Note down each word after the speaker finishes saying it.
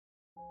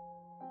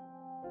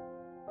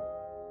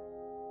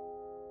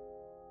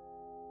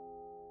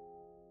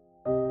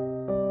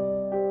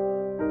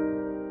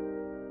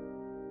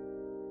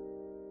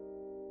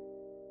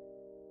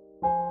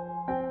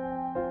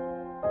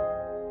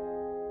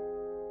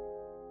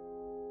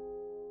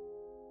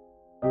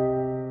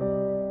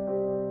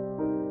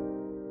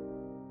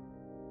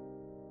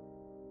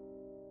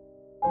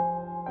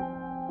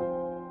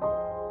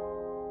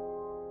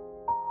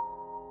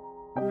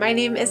My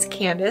name is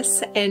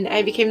Candace, and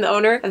I became the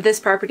owner of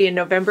this property in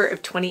November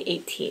of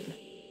 2018.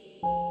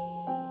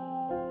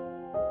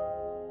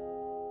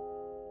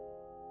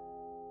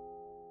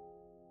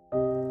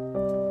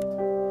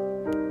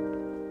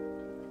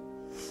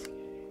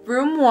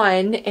 Room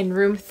 1 and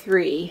room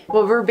 3,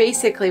 well,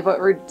 what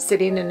we're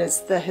sitting in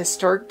is the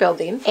historic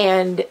building,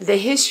 and the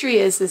history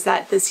is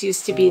that this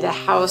used to be the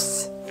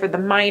house for the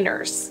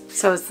miners.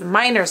 So it's the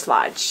miners'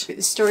 lodge.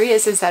 The story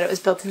is that it was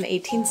built in the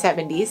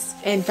 1870s.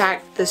 In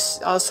fact,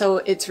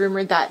 it's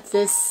rumored that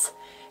this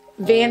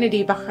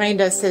vanity behind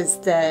us is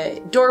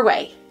the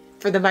doorway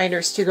for the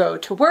miners to go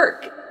to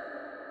work.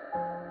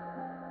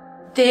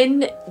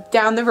 Then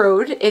down the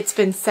road, it's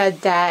been said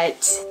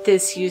that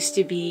this used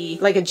to be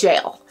like a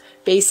jail,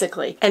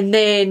 basically. And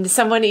then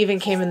someone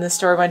even came in the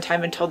store one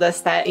time and told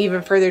us that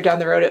even further down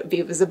the road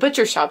it was a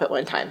butcher shop at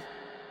one time.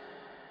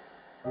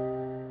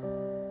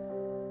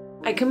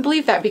 I can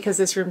believe that because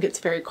this room gets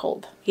very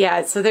cold.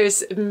 Yeah, so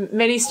there's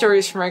many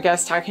stories from our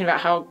guests talking about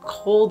how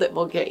cold it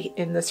will get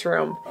in this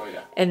room. Oh,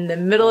 yeah. In the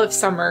middle of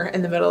summer,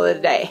 in the middle of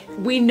the day.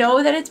 We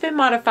know that it's been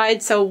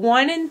modified, so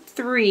 1 and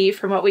 3,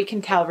 from what we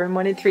can tell, room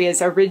 1 and 3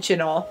 is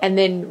original, and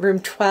then room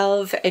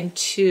 12 and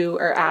 2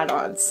 are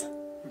add-ons.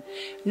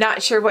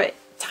 Not sure what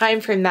time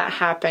frame that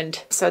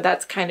happened, so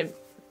that's kind of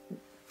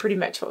pretty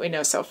much what we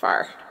know so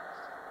far.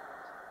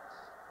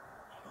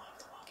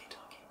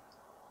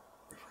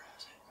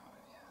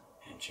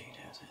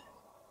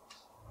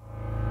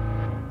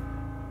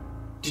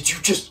 Did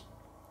you just...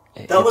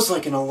 That was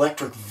like an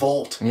electric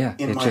volt in my hand.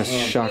 Yeah, it just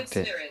shocked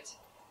it.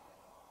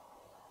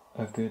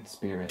 A good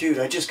spirit. Dude,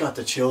 I just got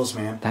the chills,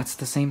 man. That's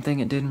the same thing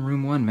it did in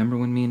room 1. Remember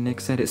when me and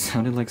Nick said it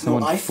sounded like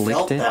someone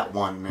flicked it? I felt that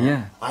one, man.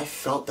 Yeah. I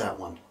felt that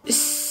one.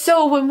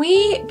 So when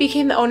we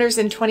became the owners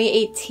in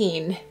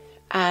 2018,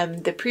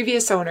 the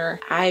previous owner,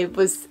 I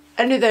was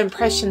under the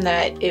impression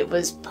that it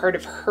was part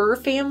of her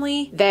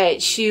family,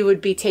 that she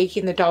would be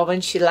taking the doll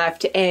when she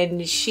left,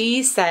 and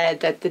she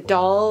said that the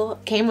doll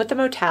came with the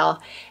motel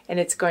and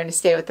it's going to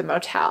stay with the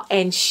motel.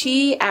 And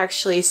she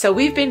actually, so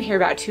we've been here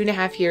about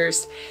 2.5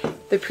 years.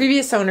 The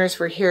previous owners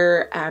were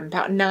here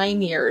about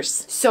 9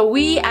 years. So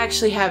we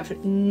actually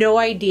have no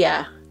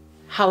idea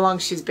how long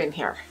she's been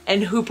here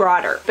and who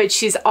brought her, but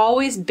she's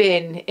always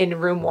been in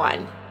room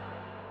 1.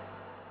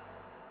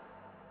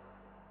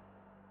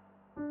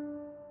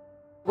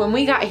 When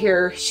we got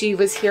here, she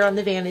was here on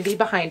the vanity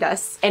behind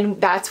us, and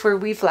that's where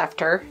we've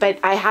left her. But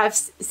I have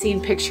seen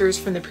pictures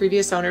from the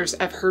previous owners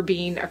of her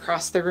being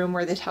across the room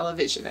where the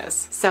television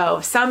is.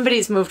 So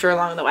somebody's moved her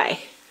along the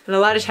way. And a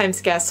lot of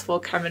times guests will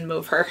come and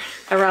move her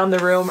around the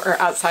room or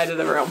outside of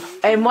the room.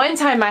 And one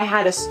time I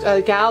had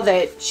a gal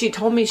that she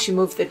told me she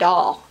moved the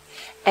doll.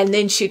 And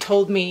then she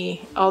told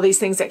me all these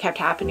things that kept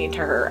happening to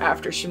her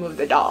after she moved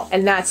the doll.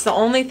 And that's the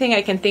only thing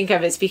I can think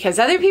of, is because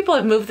other people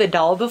have moved the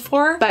doll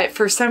before, but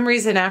for some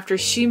reason after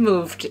she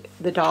moved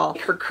the doll,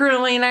 her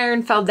curling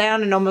iron fell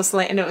down and almost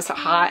landed, and it was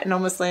hot and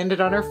almost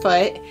landed on her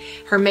foot.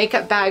 Her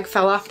makeup bag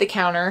fell off the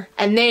counter.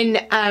 And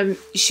then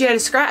she had a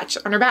scratch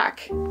on her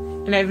back.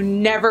 And I've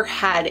never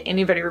had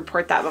anybody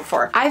report that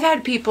before. I've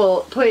had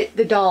people put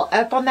the doll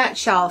up on that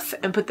shelf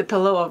and put the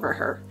pillow over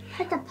her.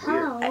 Put the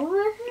pillow over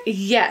her?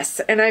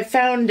 Yes, and I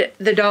found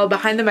the doll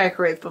behind the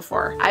microwave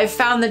before. I've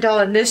found the doll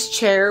in this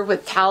chair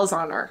with towels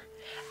on her.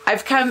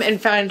 I've come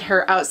and found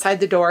her outside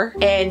the door,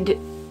 and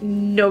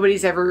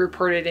nobody's ever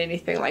reported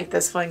anything like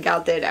this one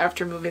gal did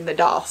after moving the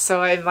doll.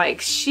 So I'm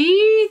like,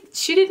 she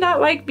did not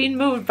like being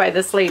moved by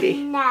this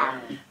lady. No.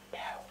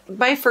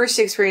 My first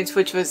experience,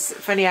 which was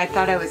funny, I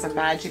thought I was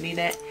imagining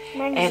it.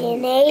 And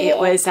it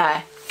was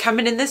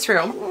coming in this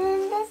room.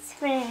 In this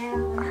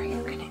room. Are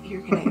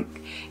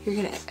you're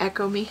gonna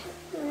echo me?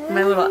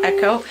 My little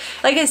echo.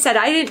 Like I said,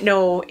 I didn't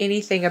know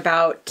anything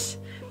about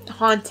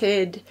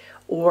haunted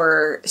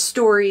or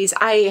stories.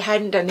 I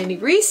hadn't done any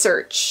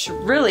research,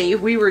 really.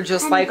 We were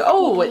just like,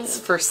 oh, it's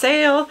for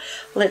sale.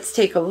 Let's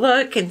take a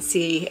look and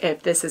see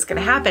if this is gonna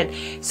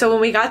happen. So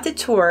when we got the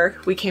tour,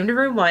 we came to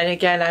room 1.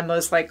 Again, I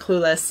was like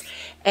clueless.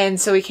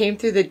 And so we came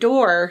through the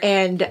door,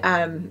 and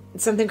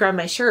something grabbed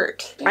my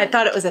shirt. I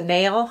thought it was a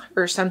nail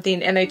or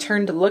something, and I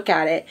turned to look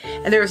at it,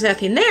 and there was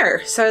nothing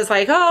there. So I was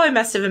like, oh, I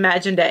must have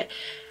imagined it.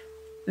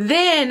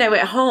 Then I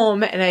went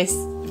home and I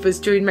was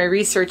doing my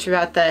research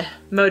about the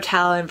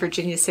motel in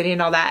Virginia City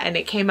and all that, and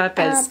it came up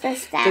as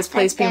this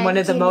place being one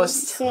of the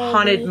most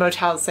haunted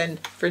motels in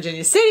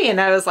Virginia City, and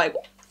I was like,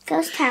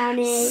 Ghost Town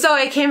is. So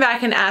I came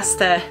back and asked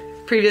the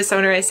previous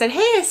owner, I said,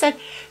 hey, so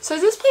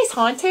is this place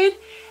haunted?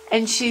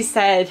 And she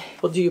said,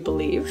 well, do you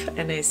believe?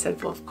 And I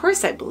said, well, of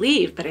course I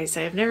believe, but I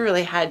said, I've never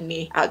really had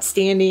any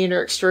outstanding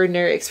or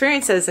extraordinary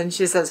experiences. And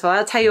she says, well,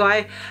 I'll tell you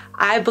why.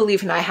 I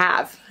believe and I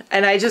have.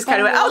 And I just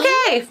kind of went,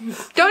 okay,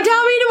 don't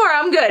tell me anymore,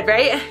 I'm good,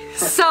 right?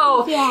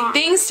 So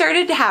things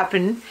started to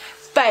happen,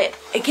 but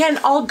again,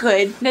 all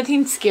good,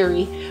 nothing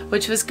scary,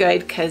 which was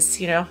good because,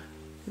 you know,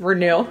 we're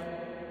new.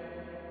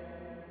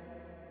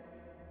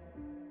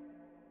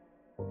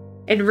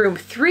 In room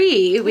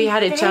 3, we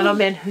had a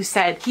gentleman who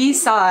said he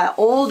saw an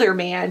older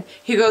man.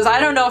 He goes, I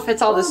don't know if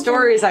it's all the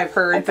stories I've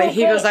heard, but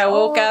he goes, I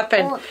woke up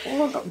and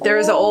there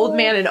was an old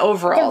man in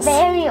overalls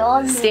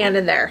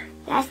standing there.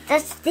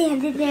 That's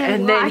standing there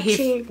and then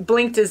he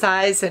blinked his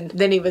eyes and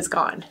then he was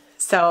gone.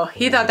 So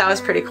he thought that was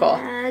pretty cool.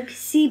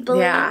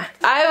 Yeah.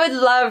 I would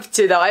love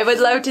to, though. I would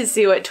love to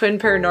see what Twin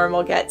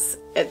Paranormal gets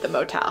at the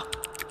motel.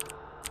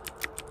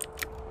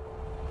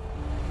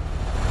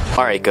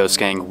 Alright Ghost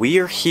Gang, we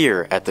are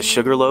here at the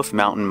Sugarloaf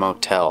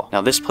Motel.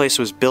 Now this place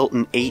was built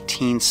in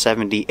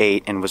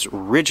 1878 and was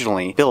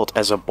originally built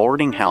as a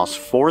boarding house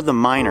for the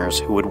miners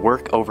who would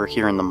work over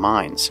here in the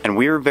mines. And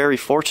we were very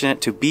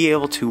fortunate to be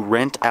able to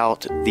rent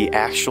out the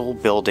actual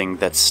building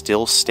that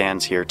still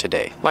stands here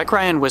today. Like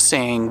Ryan was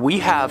saying, we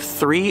have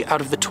 3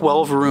 out of the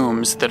 12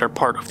 rooms that are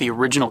part of the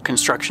original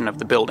construction of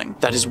the building.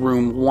 That is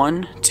room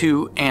 1,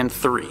 2, and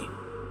 3.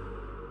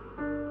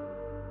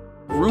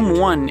 Room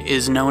 1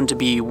 is known to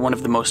be one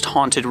of the most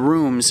haunted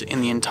rooms in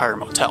the entire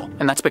motel,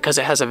 and that's because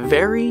it has a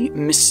very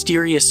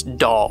mysterious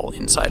doll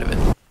inside of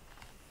it.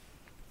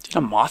 Did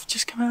a moth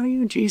just come out of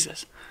you?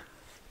 Jesus.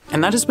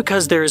 And that is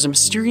because there is a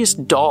mysterious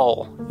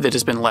doll that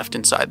has been left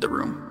inside the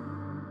room.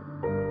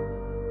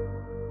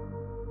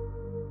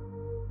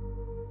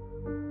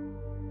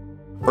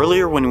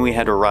 Earlier when we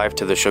had arrived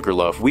to the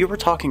Sugarloaf, we were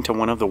talking to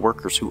one of the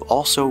workers who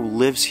also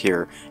lives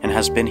here and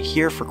has been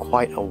here for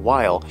quite a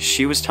while.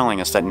 She was telling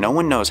us that no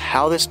one knows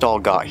how this doll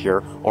got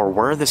here or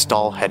where this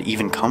doll had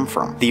even come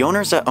from. The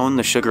owners that own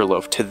the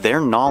Sugarloaf, to their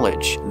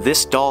knowledge,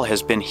 this doll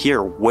has been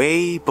here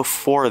way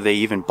before they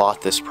even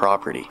bought this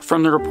property.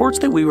 From the reports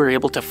that we were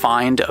able to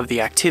find of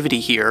the activity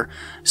here,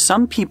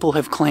 some people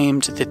have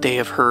claimed that they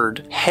have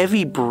heard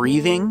heavy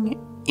breathing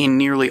in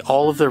nearly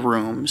all of the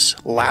rooms,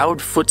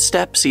 loud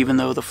footsteps even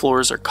though the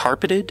floors are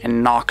carpeted,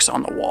 and knocks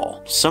on the wall.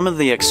 Some of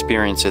the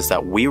experiences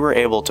that we were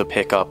able to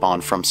pick up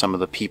on from some of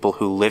the people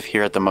who live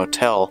here at the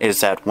motel is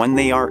that when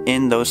they are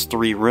in those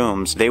 3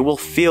 rooms, they will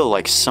feel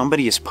like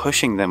somebody is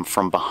pushing them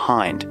from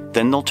behind.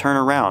 Then they'll turn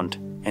around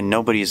and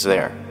nobody's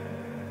there.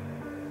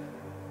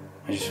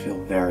 I just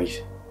feel very,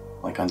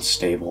 like,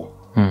 unstable,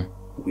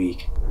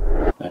 weak.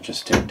 That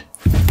just did.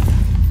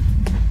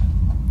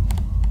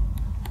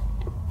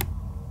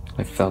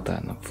 I felt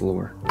that on the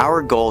floor.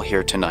 Our goal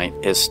here tonight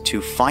is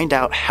to find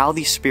out how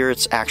these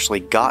spirits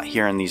actually got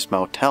here in these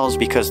motels,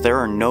 because there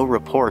are no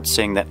reports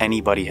saying that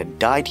anybody had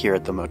died here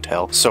at the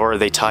motel. So are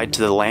they tied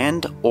to the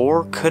land,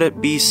 or could it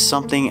be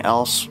something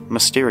else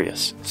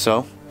mysterious?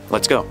 So,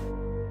 let's go.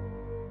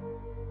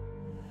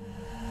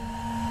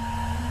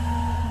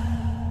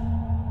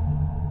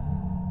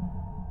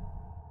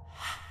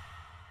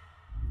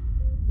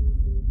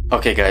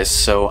 Okay guys,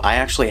 so I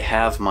actually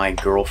have my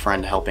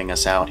girlfriend helping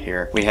us out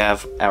here. We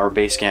have our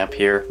base camp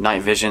here.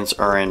 Night visions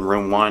are in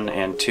room 1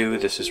 and 2.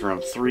 This is room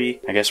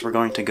 3. I guess we're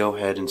going to go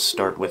ahead and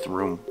start with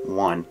room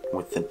 1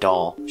 with the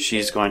doll.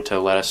 She's going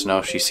to let us know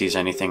if she sees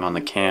anything on the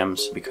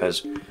cams,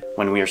 because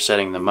when we were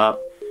setting them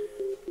up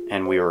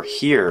and we were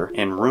here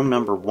in room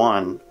number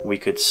 1, we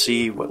could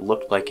see what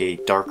looked like a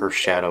darker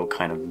shadow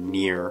kind of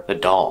near the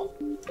doll.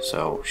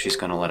 So she's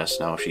going to let us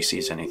know if she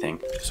sees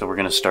anything. So we're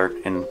going to start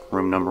in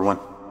room number 1.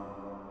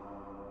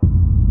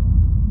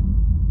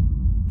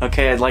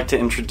 Okay, I'd like to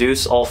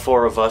introduce all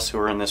 4 of us who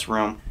are in this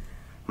room.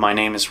 My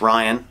name is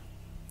Ryan.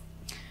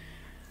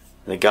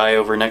 The guy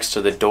over next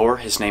to the door,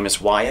 his name is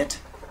Wyatt.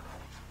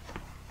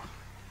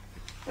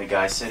 The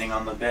guy sitting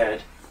on the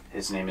bed,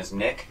 his name is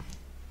Nick.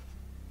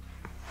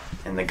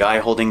 And the guy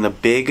holding the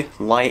big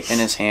light in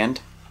his hand,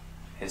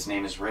 his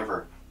name is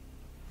River.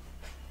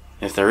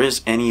 If there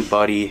is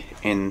anybody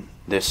in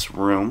this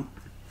room,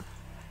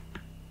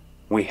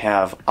 we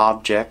have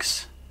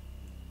objects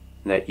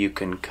that you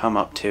can come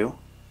up to.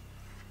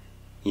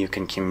 You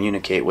can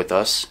communicate with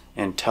us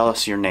and tell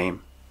us your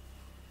name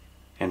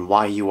and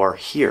why you are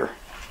here.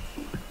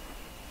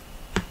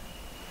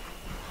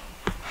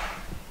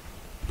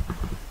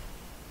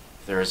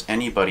 If there is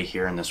anybody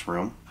here in this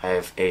room, I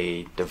have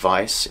a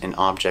device, an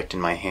object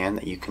in my hand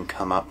that you can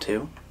come up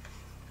to,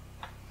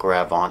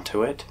 grab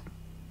onto it.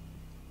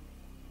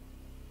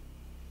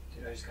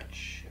 Dude, I just got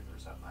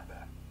shivers up my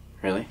back.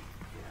 Really?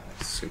 Yeah,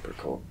 it's super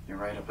cold. You're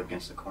right up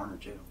against the corner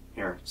too.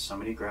 Here,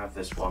 somebody grab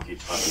this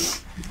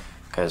walkie-talkie,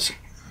 because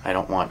I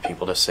don't want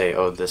people to say,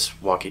 oh,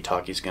 this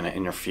walkie-talkie is going to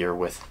interfere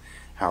with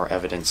our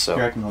evidence, so...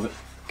 Here, I can move it.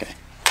 Okay.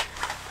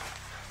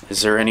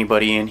 Is there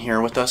anybody in here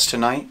with us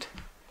tonight?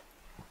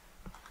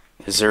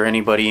 Is there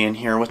anybody in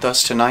here with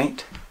us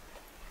tonight?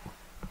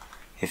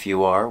 If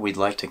you are, we'd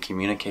like to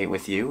communicate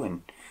with you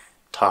and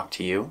talk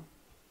to you.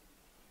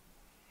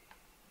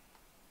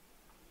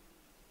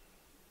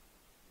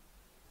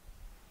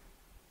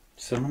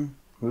 Someone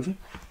moving?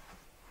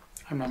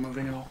 I'm not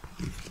moving at all.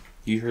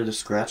 You hear the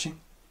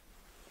scratching?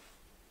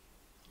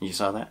 You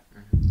saw that?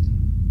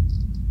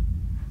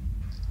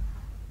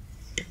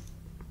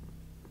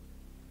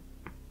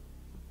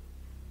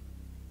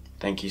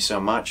 Thank you so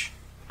much.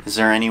 Is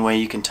there any way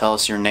you can tell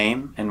us your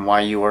name and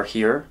why you are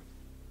here?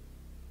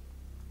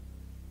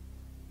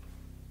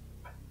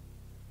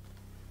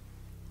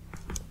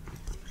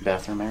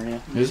 Bathroom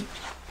area? Is it?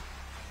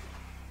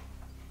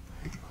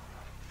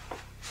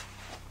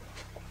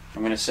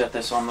 I'm going to set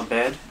this on the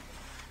bed.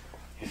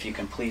 If you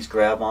can please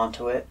grab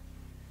onto it.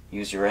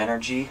 Use your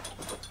energy.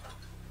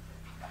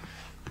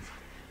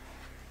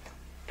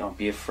 Don't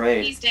be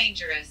afraid. He's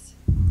dangerous.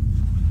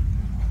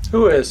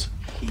 Who is?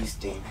 He's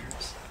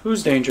dangerous.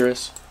 Who's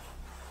dangerous?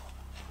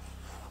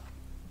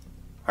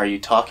 Are you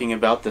talking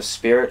about the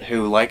spirit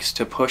who likes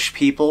to push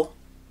people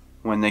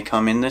when they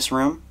come in this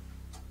room?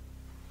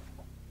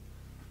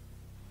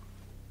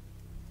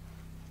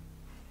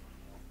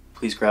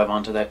 Please grab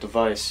onto that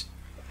device.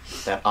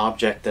 That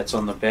object that's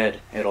on the bed.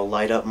 It'll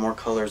light up more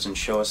colors and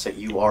show us that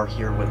you are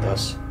here with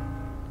us.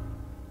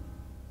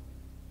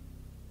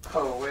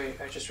 Oh wait,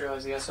 I just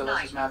realized the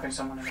SLS is mapping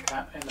someone in the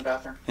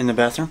bathroom. In the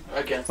bathroom?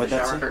 Against What'd the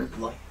that shower say?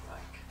 curtain.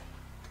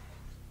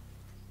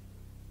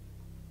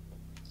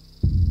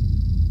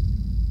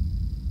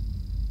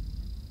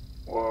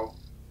 Whoa.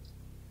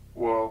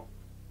 Whoa.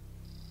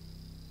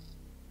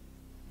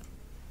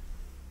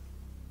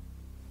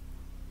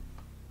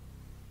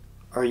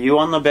 Are you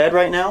on the bed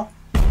right now?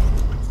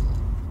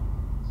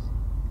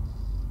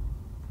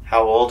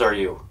 How old are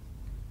you?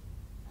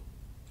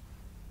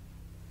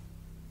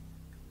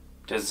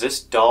 Does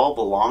this doll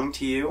belong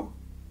to you?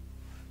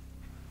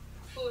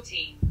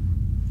 14.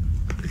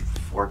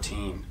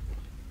 14.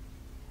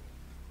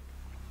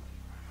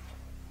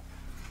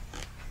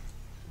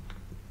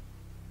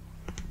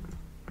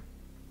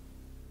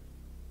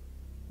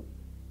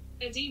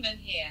 A demon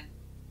here.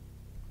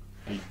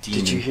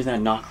 Did you hear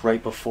that knock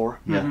right before?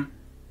 Yeah. Mhm.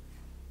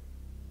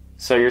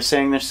 So you're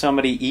saying there's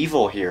somebody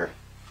evil here?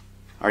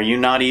 Are you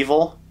not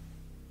evil?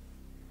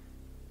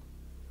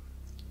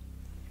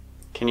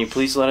 Can you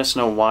please let us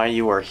know why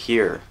you are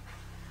here?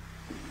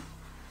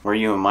 Were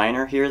you a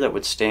miner here that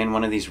would stay in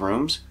one of these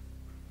rooms?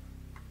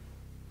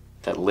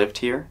 That lived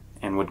here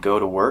and would go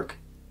to work?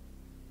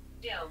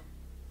 Ill.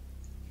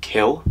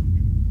 Kill?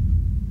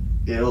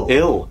 Ill.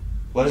 Ill?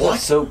 What is that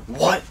so?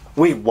 What?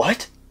 Wait,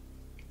 what?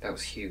 That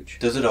was huge.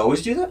 Does it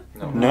always do that?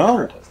 No. No.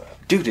 Never does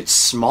that. Dude, it's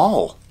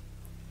small.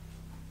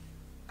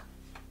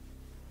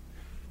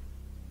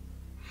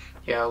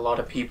 Yeah, a lot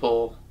of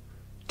people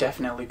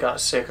definitely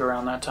got sick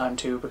around that time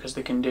too because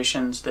the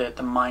conditions that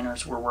the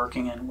miners were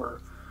working in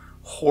were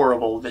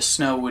horrible. The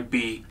snow would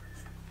be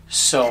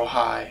so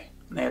high.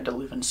 They had to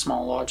live in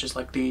small lodges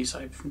like these.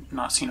 I've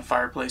not seen a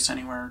fireplace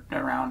anywhere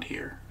around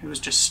here. It was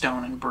just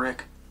stone and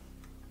brick.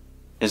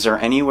 Is there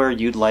anywhere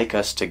you'd like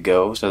us to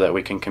go so that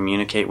we can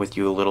communicate with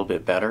you a little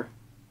bit better?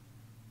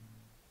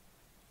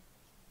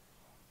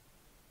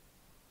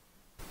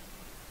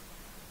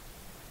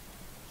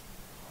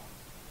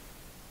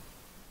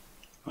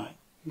 What?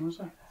 What was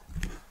that?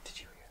 Did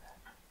you hear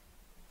that?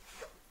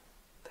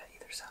 That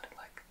either sounded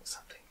like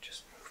something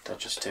just moved. That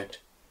just ticked.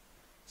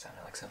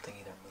 Sounded like something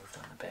either moved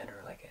on the bed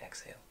or like an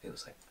exhale. It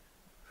was like.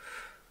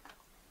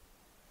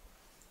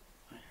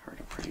 I heard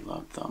a pretty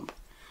loud thump.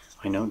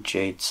 I know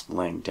Jade's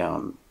laying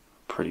down.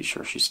 Pretty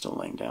sure she's still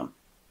laying down.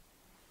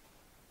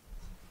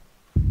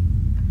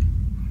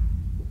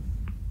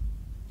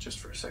 Just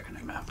for a second,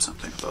 I mapped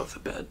something above the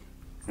bed.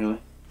 Really?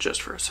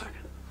 Just for a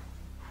second.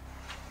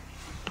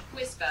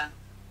 Whisper.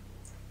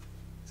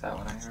 Is that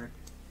what I heard?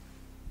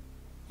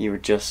 You were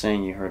just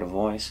saying you heard a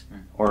voice.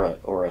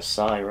 Or a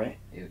sigh, right?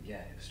 Yeah,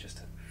 it was just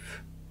a.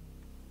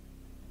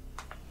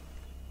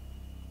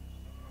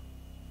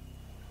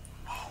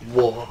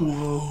 Whoa.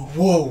 Whoa.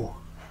 Whoa.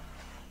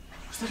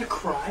 Was that a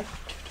cry?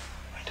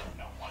 I don't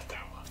know what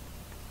that was.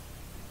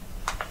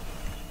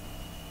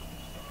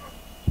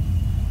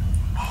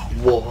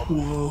 Whoa.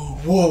 Whoa.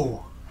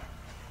 Whoa.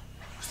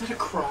 Was that a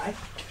cry?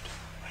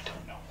 I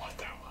don't know what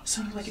that was. It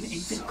sounded like an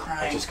infant I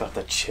crying. just got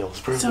the chills,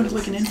 bro. It sounded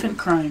like an infant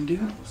crying,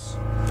 dude.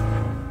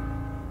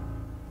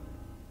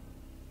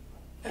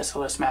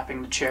 SLS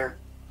mapping the chair.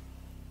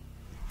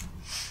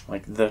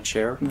 Like the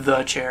chair?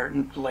 The chair.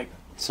 Like,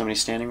 Somebody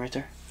standing right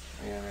there?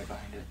 Yeah, right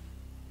behind it.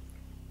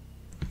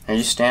 Are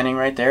you standing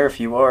right there?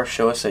 If you are,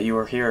 show us that you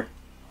are here.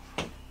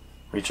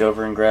 Reach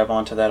over and grab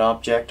onto that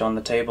object on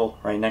the table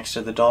right next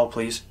to the doll,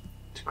 please.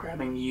 it's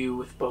grabbing you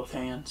with both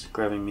hands.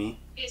 Grabbing me.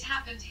 It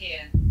happened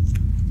here.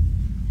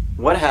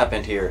 What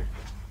happened here?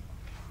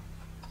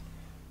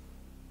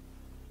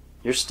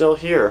 You're still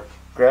here.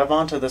 Grab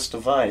onto this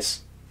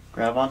device.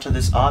 Grab onto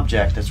this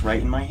object that's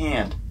right in my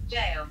hand.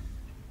 Jail.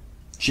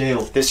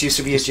 Jail. This used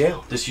to be a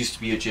jail. This used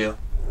to be a jail.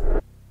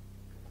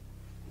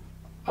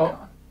 Oh,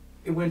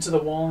 it went to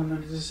the wall and then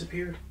it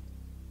disappeared.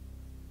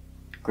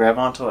 Grab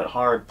onto it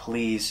hard,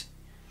 please.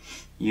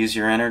 Use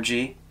your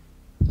energy.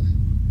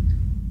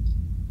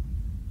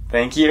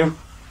 Thank you.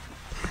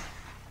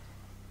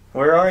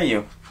 Where are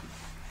you?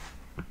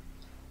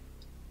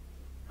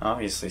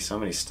 Obviously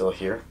somebody's still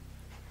here.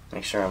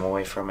 Make sure I'm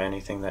away from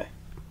anything that...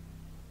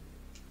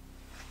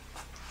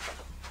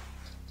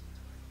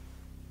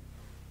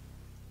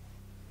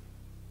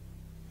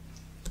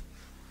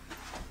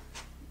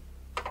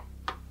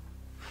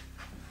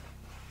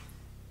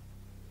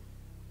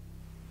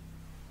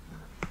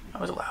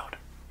 That was loud.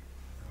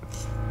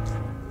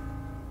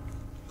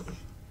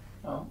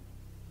 Oh.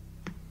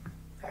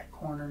 That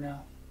corner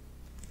now.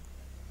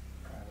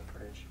 Front of the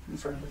bridge. in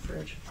front of the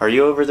fridge. Are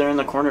you over there in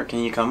the corner? Can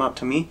you come up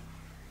to me?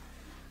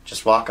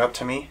 Just walk up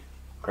to me.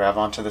 Grab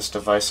onto this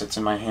device that's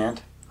in my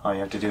hand. All you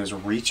have to do is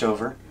reach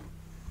over.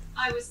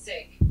 I was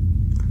sick.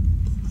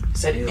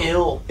 Said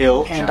ill.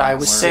 Ill. And I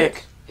was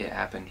sick. It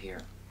happened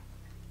here.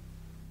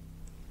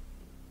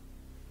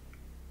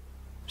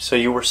 So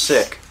you were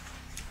sick.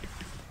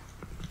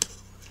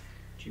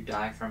 Did you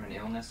die from an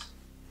illness?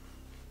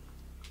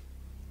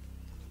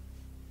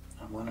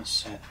 I want to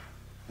set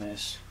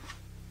this.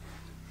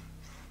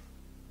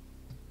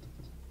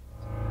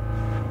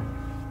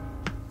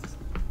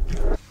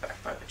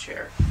 Back by the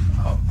chair.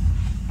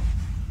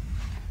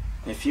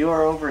 If you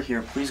are over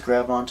here, please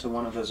grab onto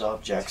one of those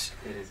objects.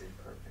 It is in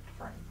perfect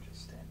frame,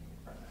 just standing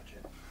in front of that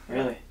chair.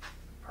 Really?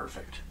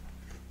 Perfect.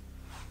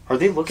 Are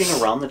they looking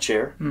around the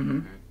chair?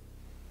 Mm-hmm.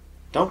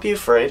 Don't be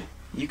afraid.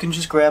 You can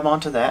just grab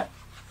onto that.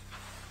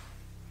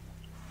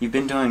 You've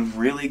been doing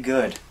really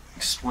good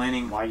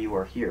explaining why you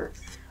are here.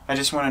 I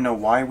just want to know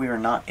why we are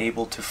not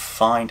able to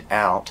find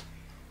out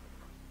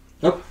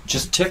Nope,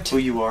 just ticked. who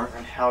you are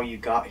and how you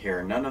got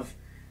here.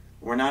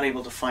 We're not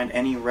able to find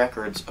any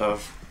records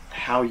of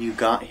how you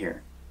got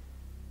here.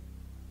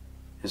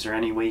 Is there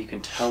any way you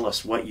can tell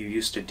us what you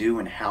used to do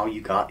and how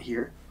you got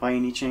here by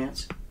any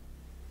chance?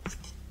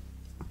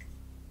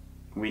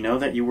 We know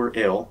that you were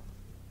ill.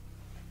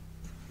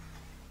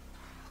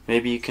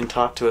 Maybe you can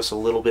talk to us a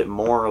little bit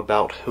more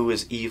about who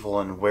is evil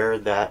and where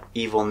that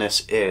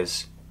evilness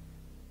is.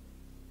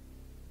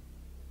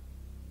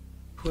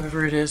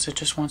 Whoever it is, it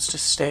just wants to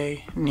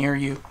stay near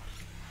you.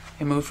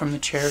 They move from the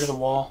chair to the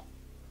wall.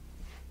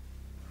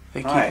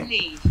 They keep Hi.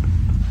 Leave.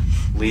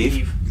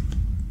 Leave?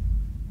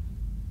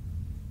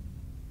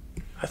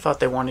 I thought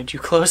they wanted you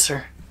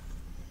closer.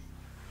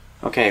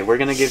 Okay, we're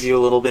gonna give you a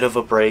little bit of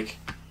a break.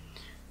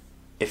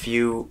 If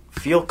you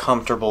feel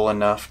comfortable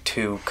enough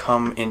to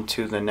come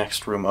into the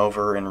next room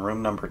over in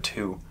room number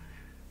 2,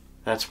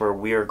 that's where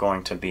we are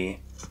going to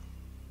be.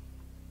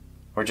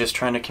 We're just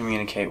trying to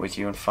communicate with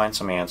you and find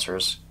some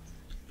answers.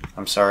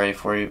 I'm sorry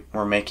if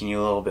we're making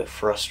you a little bit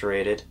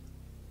frustrated.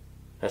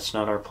 That's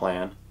not our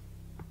plan.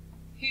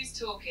 Who's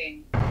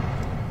talking?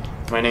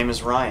 My name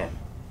is Ryan.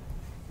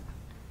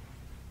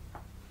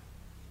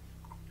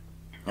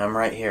 I'm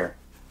right here.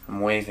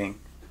 I'm waving.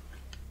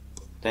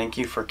 Thank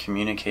you for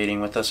communicating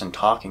with us and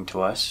talking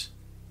to us.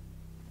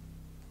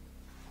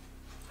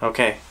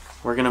 Okay,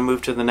 we're gonna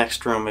move to the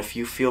next room. If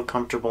you feel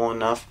comfortable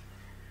enough,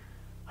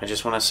 I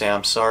just want to say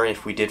I'm sorry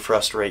if we did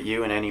frustrate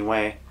you in any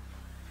way.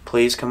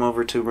 Please come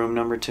over to room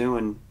number 2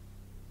 and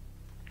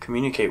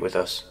communicate with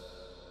us.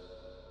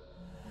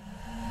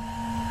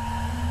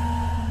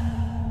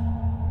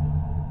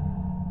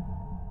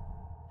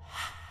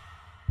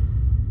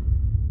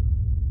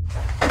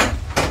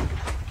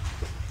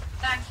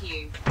 Thank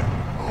you.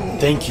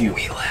 Thank you.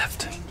 We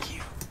left. Thank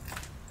you.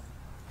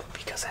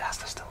 Because it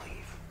asked us to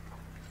leave.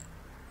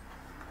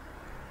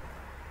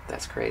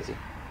 That's crazy.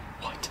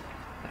 What?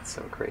 That's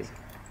so crazy.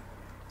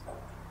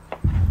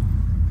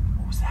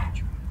 What was that?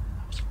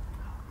 That was a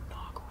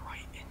knock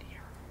right in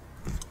here.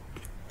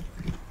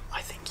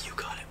 I think you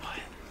got it,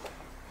 Wyatt.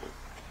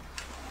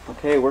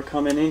 Okay, we're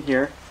coming in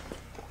here.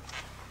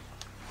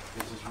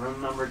 This is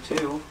room number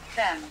 2.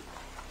 Them.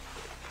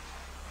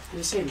 Did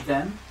you say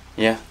them?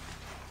 Yeah.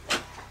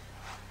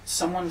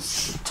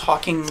 Someone's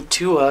talking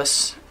to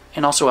us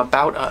and also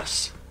about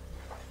us.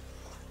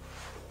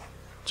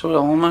 It's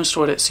almost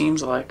what it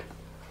seems like.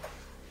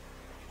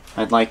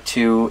 I'd like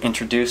to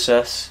introduce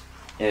us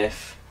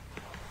if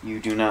you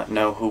do not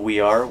know who we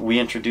are. We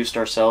introduced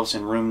ourselves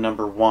in room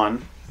number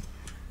 1.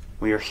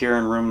 We are here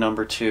in room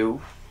number 2.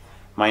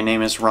 My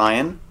name is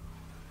Ryan.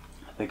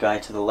 The guy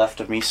to the left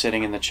of me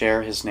sitting in the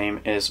chair, his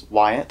name is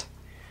Wyatt.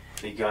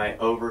 The guy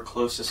over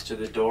closest to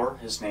the door,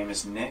 his name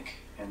is Nick.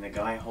 And the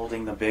guy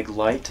holding the big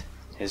light,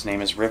 his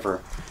name is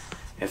River.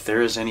 If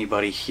there is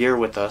anybody here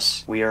with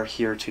us, we are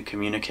here to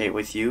communicate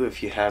with you.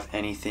 If you have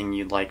anything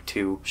you'd like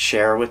to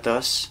share with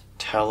us,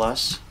 tell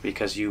us,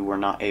 because you were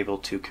not able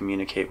to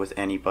communicate with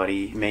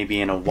anybody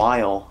maybe in a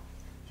while,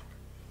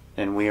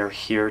 then we are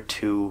here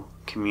to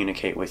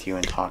communicate with you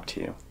and talk to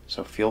you.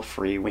 So feel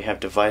free. We have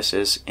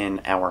devices in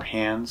our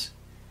hands,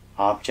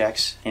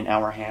 objects in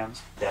our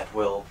hands, that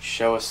will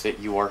show us that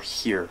you are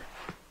here.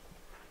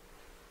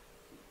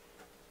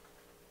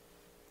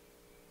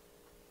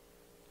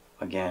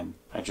 Again,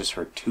 I just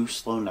heard 2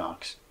 slow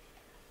knocks.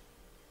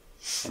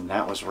 And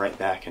that was right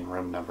back in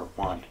room number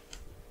 1.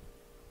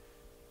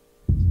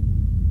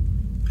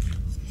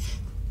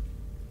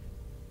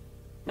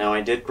 Now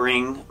I did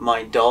bring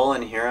my doll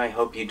in here, I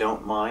hope you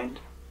don't mind.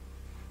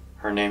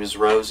 Her name is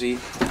Rosie.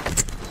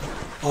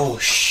 Oh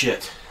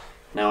shit.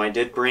 Now I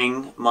did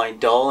bring my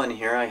doll in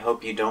here, I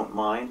hope you don't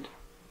mind.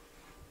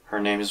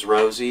 Her name is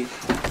Rosie.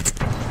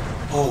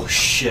 Oh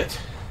shit.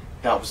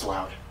 That was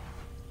loud.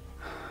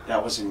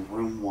 That was in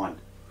room 1.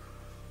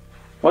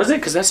 Was it?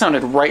 Because that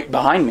sounded right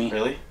behind me.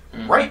 Really?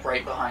 Right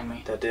behind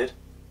me. That did?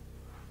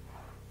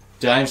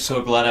 I'm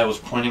so glad I was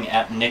pointing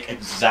at Nick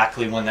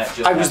exactly when that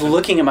just I was happened.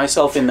 looking at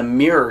myself in the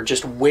mirror,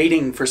 just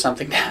waiting for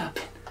something to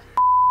happen.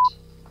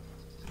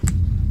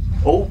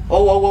 Oh,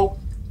 oh, oh, oh.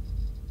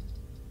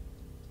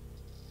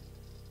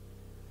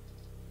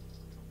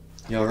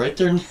 You alright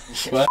there?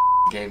 What?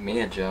 Gave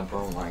me a jump.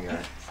 Oh my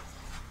god.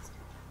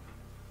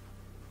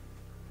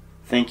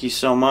 Thank you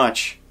so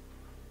much.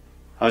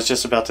 I was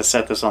just about to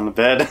set this on the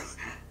bed.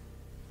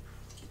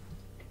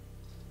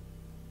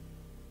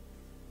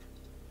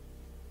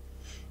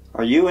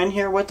 Are you in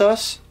here with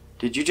us?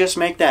 Did you just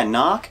make that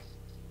knock?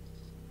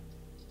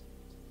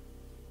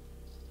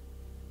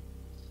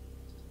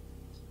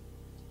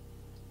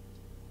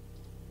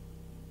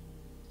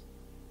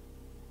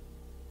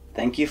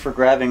 Thank you for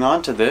grabbing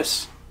onto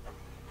this.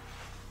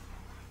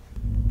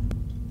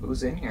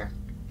 Who's in here?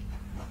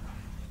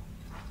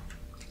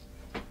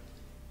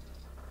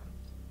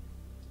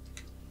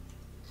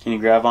 Can you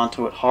grab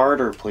onto it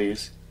harder,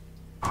 please?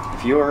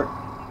 If you are...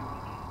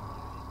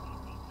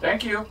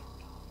 Thank you.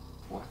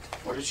 What?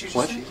 What did she just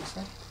What? say?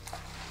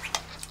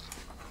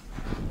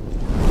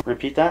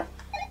 Repeat that?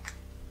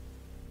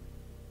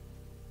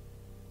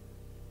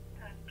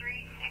 The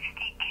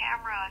 360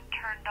 camera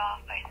turned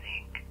off, I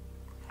think.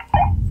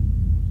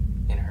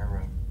 In her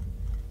room.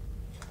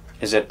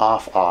 Is it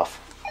off?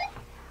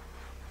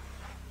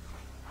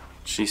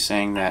 She's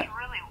saying that... It's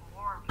really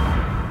warm.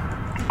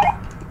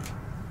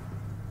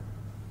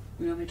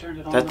 We only turned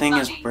it on. That thing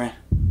is brand...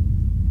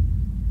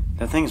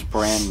 That thing's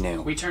brand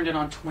new. We turned it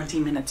on 20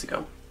 minutes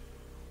ago.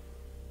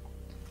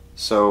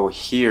 So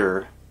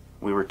here,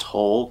 we were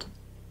told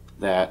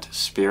that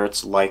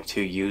spirits like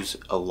to use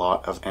a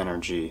lot of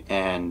energy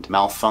and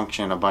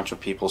malfunction a bunch of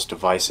people's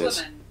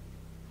devices. Woman.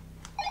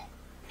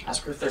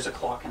 Ask her if there's a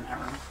clock in that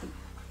room.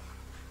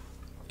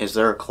 Is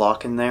there a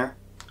clock in there?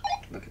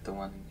 Look at the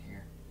one in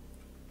here.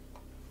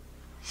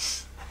 This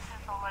is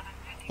 11:55.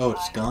 Oh,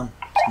 it's gone.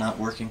 It's not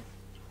working.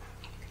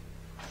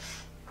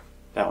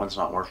 That one's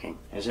not working.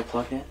 Is it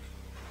plugged in?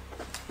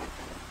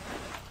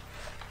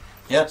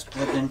 Yeah, it's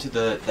plugged into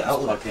the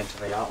outlet. Plugged into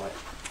the outlet.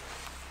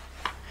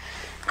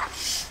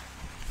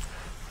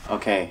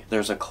 Okay,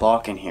 there's a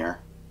clock in here,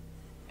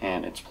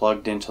 and it's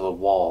plugged into the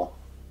wall.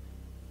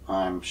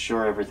 I'm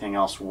sure everything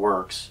else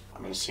works.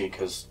 I'm gonna see,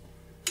 because...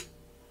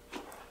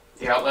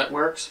 The outlet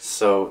works?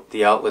 So,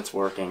 the outlet's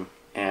working,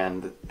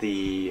 and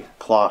the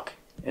clock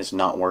is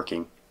not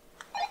working.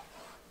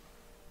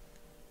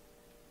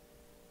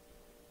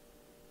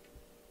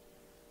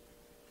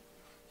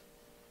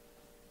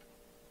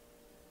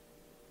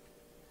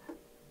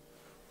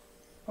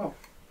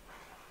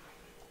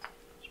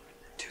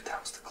 Dude, that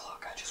was the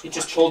clock. I just It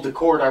just pulled the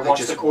cord. I watched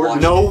just the cord.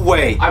 watched No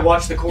way! I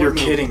watched the cord. You're move.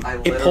 kidding. I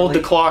It pulled the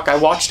literally- clock. I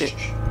watched it.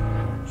 There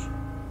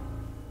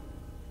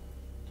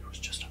was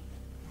just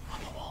on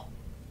the wall.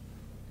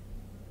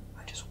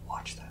 I just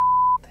watched that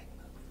thing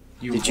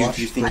move. Did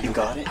you think you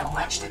got it? I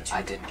watched it.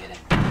 I didn't get it.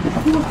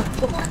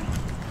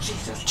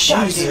 Jesus.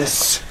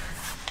 Jesus!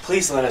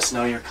 Please let us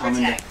know you're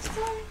coming.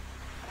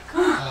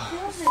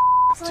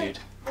 Dude.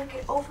 Like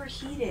it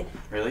overheated.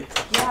 Really?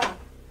 Yeah.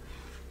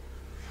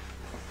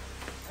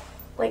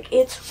 Like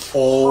it's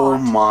Oh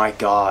hot. my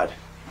god.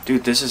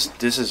 Dude, this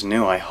is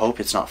new. I hope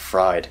it's not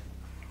fried.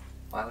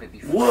 Why would it be?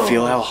 Whoa.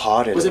 Feel how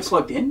hot it is. Was it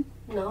plugged in?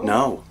 No.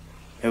 No.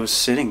 It was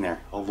sitting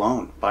there,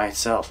 alone, by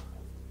itself.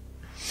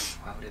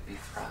 Why would it be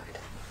fried?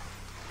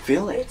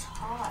 Feel it. It's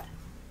hot.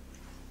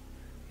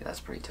 Yeah, that's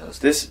pretty toasty.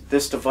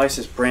 This device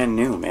is brand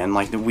new, man.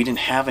 Like, we didn't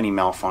have any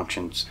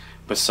malfunctions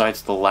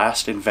besides the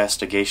last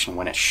investigation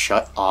when it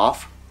shut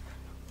off.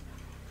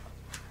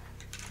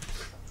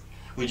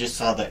 We just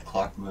saw that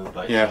clock move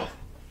by Yeah. itself.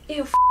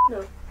 Ew,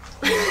 no.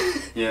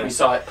 Yeah. We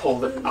saw it pull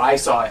the. I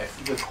saw it.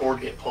 The cord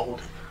get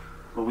pulled.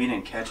 But we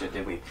didn't catch it,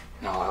 did we?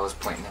 No, I was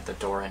pointing at the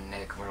door and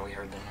Nick where we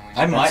heard the noise.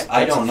 I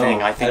That's don't the know.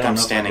 thing. I think don't I'm know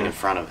if I standing did. in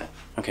front of it.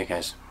 Okay,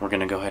 guys, we're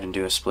gonna go ahead and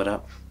do a split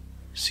up.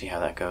 See how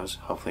that goes.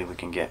 Hopefully, we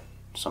can get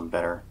some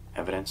better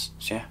evidence.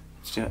 So yeah,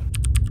 let's do it.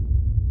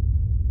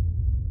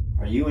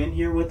 Are you in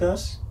here with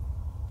us?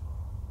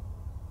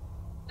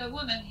 The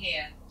woman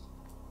here.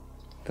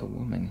 The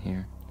woman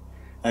here.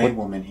 A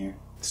woman here.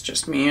 It's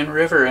just me and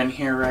River in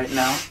here right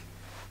now.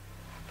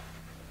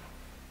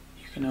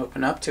 You can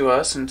open up to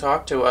us and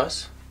talk to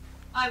us.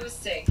 I was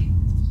sick.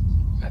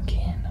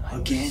 Again. I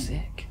was Again.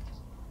 sick.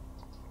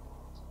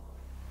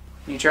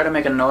 Can you try to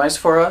make a noise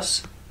for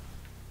us?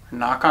 Or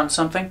knock on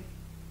something?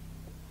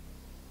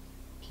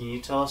 Can you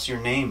tell us your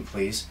name,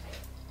 please?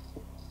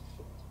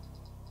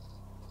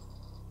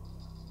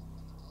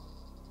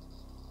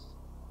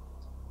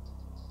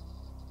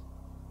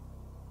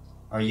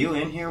 Are you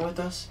in here with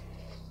us?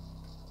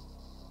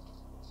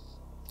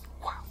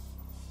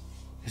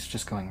 It's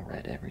just going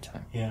red every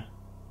time. Yeah.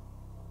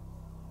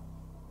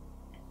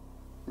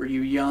 Were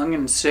you young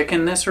and sick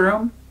in this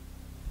room?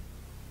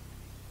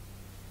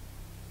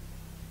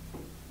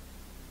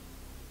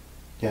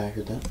 Yeah, I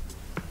heard that.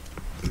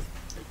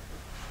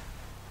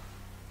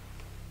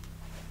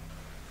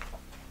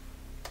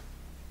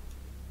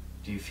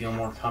 Do you feel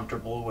more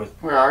comfortable with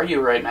Where are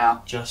you right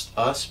now? just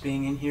us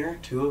being in here?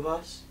 Two of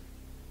us?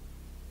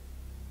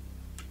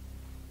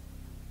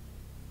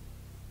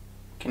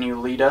 Can you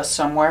lead us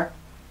somewhere?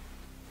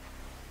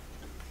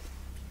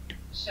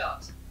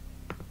 Shot.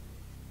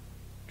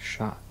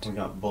 Shot. We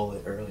got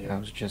bullet I earlier.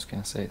 was just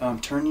gonna say.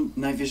 Turn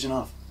night vision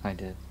off. I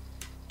did.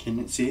 Can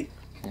it see?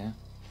 Yeah.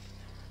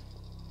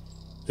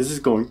 This is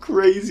going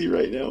crazy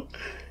right now.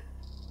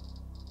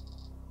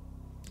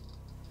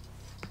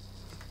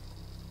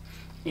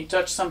 You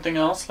touch something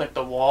else, like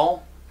the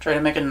wall? Try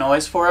to make a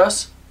noise for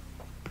us?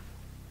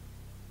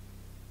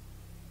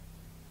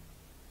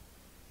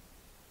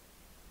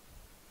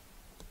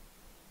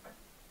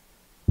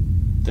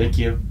 Thank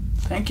you.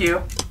 Thank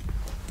you.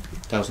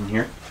 That was in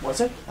here? Was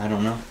it? I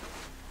don't know.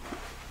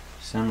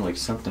 Sounded like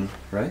something,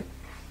 right?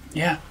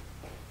 Yeah.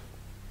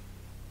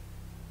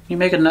 You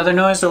make another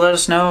noise to let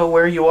us know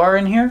where you are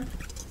in here?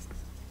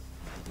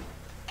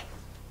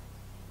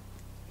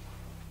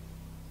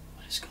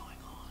 What is going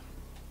on?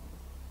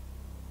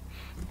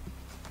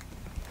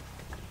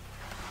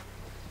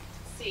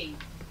 C.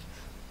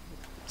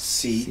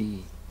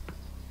 C.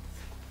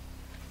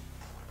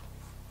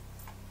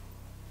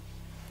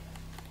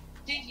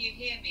 Did you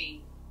hear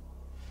me?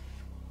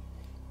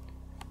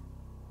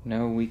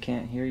 No, we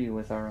can't hear you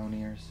with our own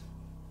ears.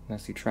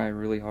 Unless you try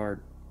really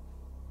hard.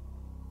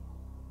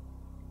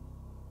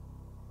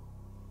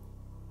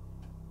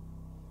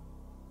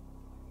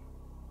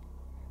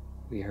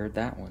 We heard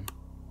that one.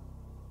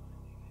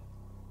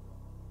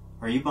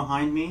 Are you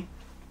behind me?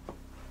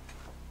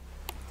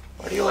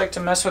 Why do you like to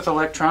mess with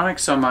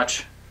electronics so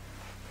much?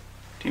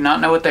 Do you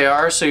not know what they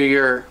are, so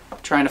you're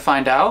trying to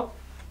find out?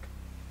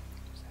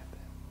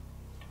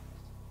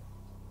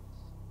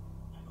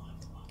 I don't have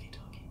the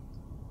walkie-talkie.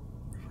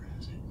 River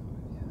has it.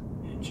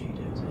 And Jade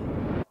has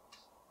it.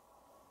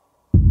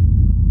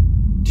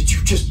 Did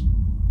you just...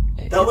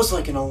 That was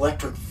like an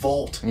electric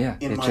volt Yeah,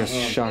 in it my just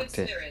hand. shocked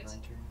Good it. spirit.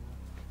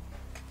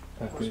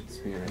 A good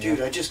spirit. Dude,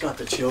 I just got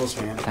the chills,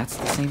 man. That's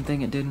the same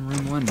thing it did in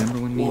room 1.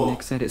 Remember when me and Whoa.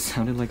 Nick said it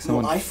sounded like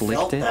someone I flicked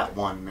felt it? that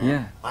one, man.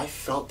 Yeah. I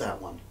felt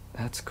that one.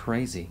 That's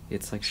crazy.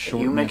 It's like you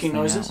shorting making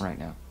this thing noises? out right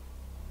now.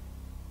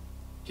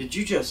 Did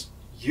you just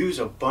use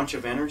a bunch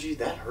of energy?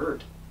 That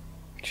hurt.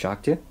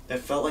 Shocked you? That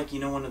felt like,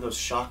 you know, one of those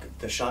shock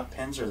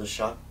pens or the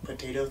shock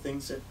potato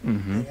things that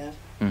Mm-hmm. they have?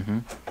 Mm-hmm.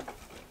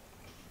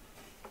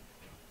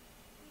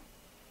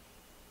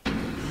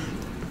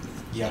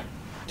 Yeah.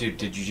 Dude,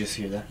 did you just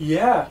hear that?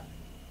 Yeah.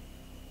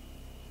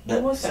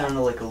 That was that?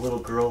 sounded like a little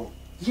girl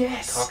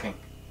Yes. talking.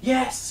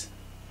 Yes.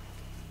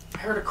 I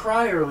heard a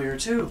cry earlier,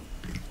 too.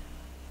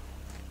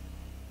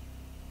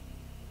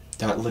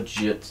 That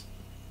legit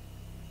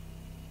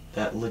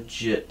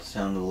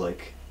sounded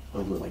like a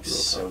little girl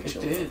so talking.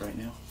 chilled did. right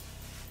now.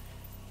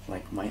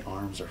 Like my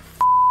arms are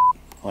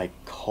like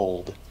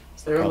cold.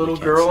 Is there a Probably little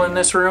can't girl see in me.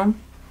 this room?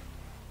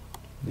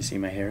 You see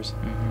my hairs?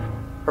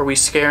 Are we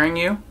scaring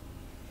you?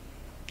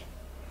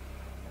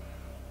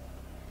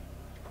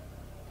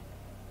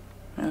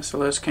 Yeah, so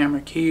this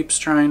camera keeps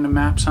trying to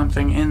map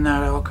something in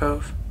that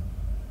alcove.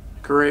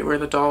 Like right where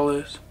the doll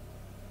is.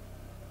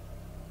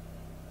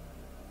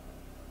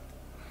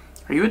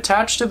 Are you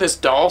attached to this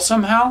doll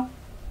somehow?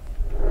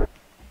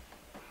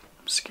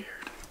 I'm scared.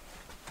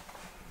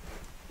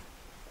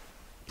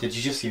 Did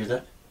you just hear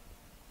that?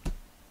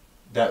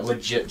 That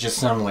legit just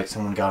sounded like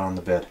someone got on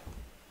the bed.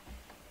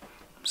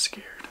 I'm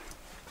scared.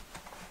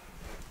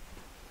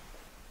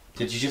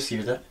 Did you just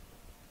hear that?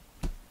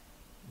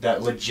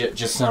 That legit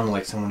just sounded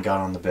like someone got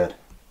on the bed.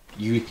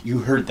 You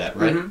heard that,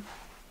 right? Mhm.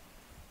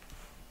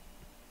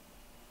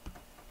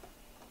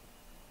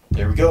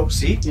 There we go.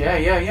 See?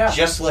 Yeah.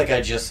 Just like I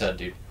just said,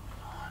 dude.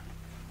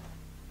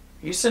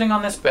 Are you sitting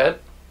on this bed?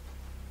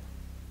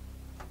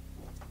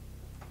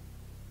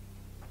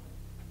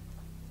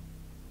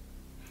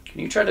 Can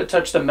you try to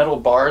touch the metal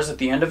bars at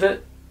the end of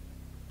it?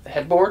 The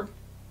headboard?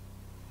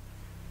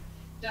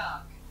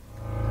 Dark.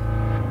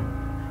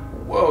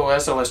 Whoa,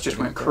 SLS just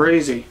went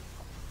crazy.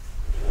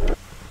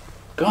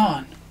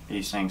 Gone. Are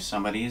you saying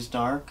somebody is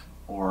dark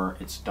or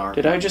it's dark?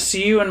 Did I just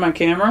see you in my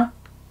camera?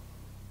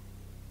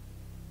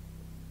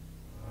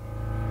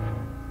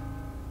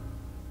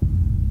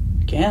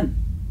 Again.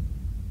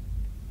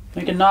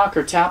 Make a knock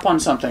or tap on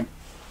something.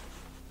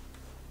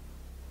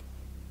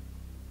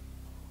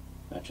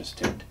 That just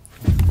did.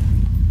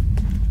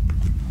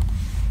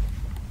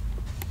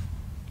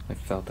 I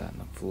felt that on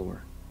the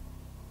floor.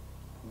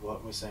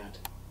 What was that?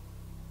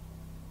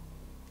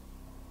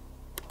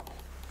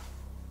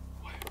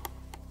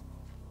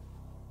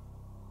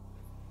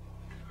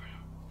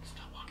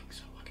 Stop walking,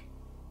 stop walking.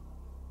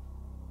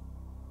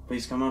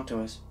 Please come up to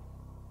us.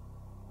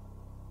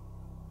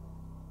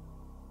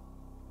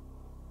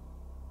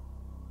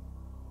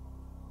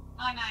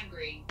 I'm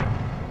angry.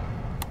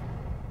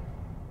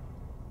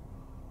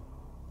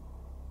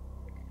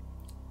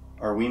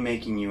 Are we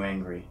making you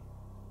angry?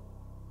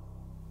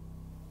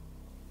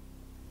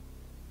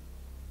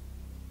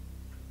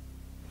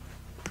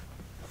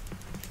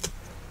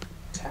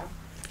 Tap?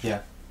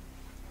 Yeah.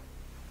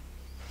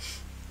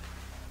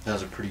 That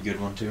was a pretty good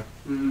one too.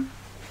 Mm-hmm.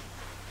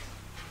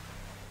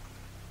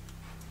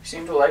 You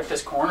seem to like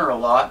this corner a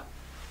lot.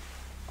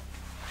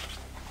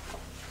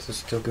 Is this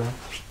still going?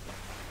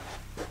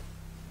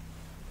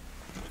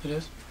 It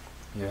is?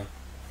 Yeah.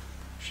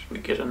 Should we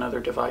get another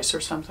device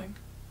or something?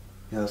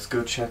 Yeah, let's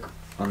go check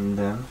on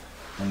them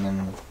and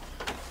then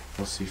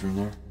we'll see from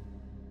there.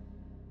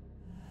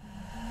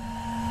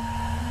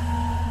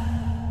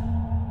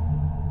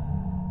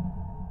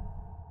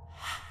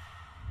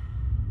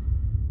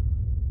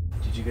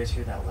 Did you guys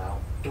hear that loud?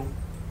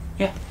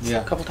 Yeah,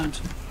 Yeah. a couple times.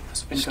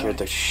 It's been Scared going.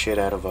 the shit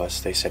out of us.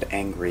 They said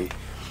angry.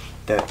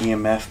 The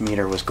EMF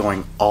meter was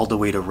going all the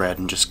way to red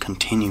and just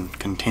continued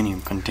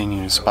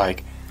to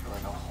spike. For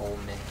like a whole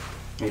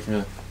minute.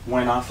 It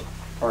went off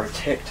or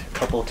ticked a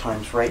couple of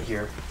times right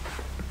here.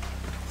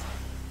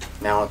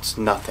 Now it's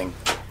nothing.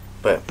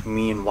 But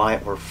me and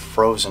Wyatt were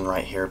frozen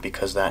right here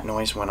because that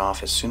noise went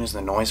off. As soon as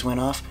the noise went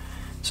off,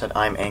 I said,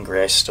 I'm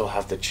angry. I still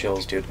have the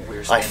chills, dude.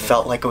 I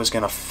felt like I was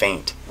gonna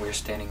faint. We're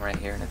standing right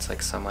here, and it's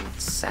like someone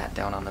sat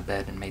down on the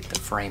bed and made the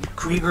frame.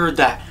 We heard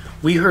that.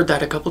 We heard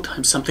that a couple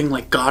times. Something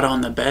like got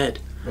on the bed.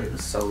 It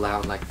was so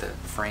loud, like the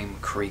frame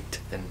creaked,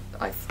 and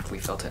we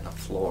felt it in the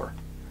floor.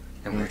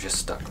 And we were just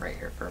stuck right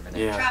here for a minute.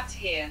 Yeah. Trapped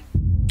here.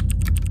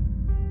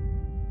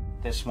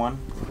 This one?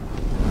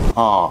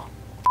 Aw.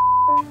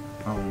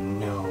 Oh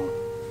no.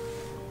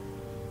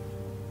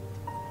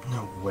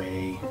 No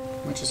way.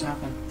 What just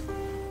happened?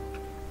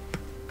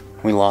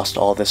 We lost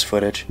all this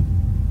footage.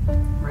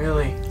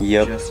 Really?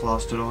 Yep. Just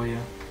lost it all,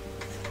 yeah.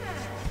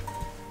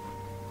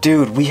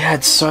 Dude, we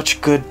had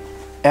such good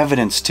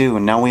evidence too,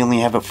 and now we only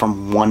have it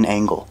from one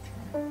angle.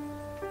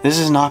 This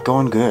is not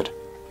going good.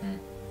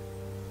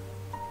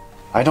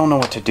 I don't know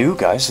what to do,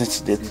 guys.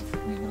 It's Leave it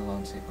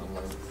alone, see if it'll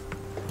load.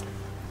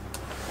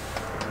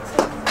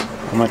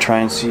 I'm gonna try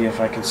and see if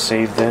I can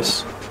save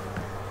this.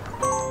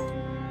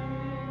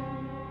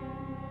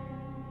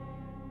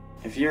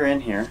 If you're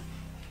in here,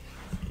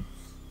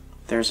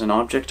 there's an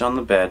object on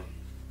the bed.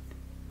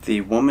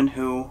 The woman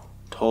who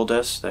told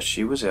us that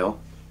she was ill.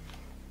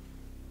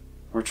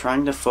 We're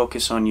trying to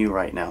focus on you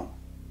right now.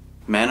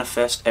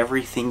 Manifest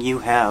everything you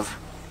have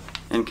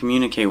and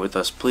communicate with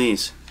us,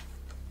 please.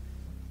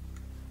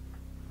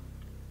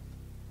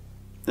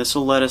 This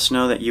will let us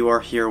know that you are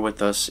here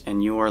with us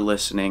and you are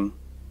listening.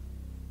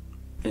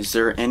 Is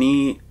there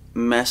any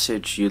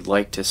message you'd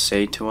like to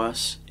say to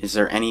us? Is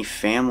there any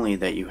family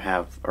that you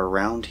have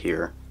around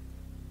here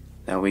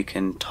that we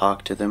can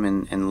talk to them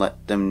and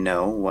let them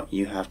know what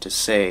you have to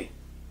say?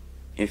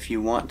 If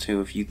you want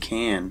to, if you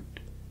can.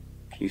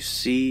 If you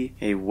see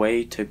a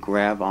way to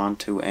grab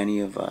onto any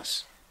of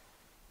us.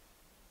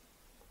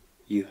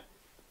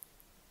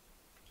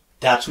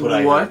 That's what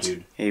I heard,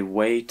 dude. A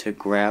way to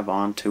grab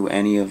onto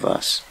any of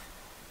us.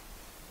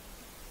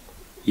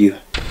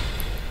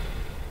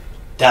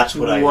 That's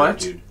what I heard,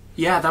 dude.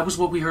 Yeah, that was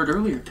what we heard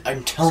earlier.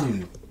 I'm telling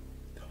you.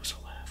 That was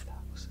a laugh. That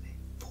was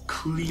a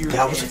Clear.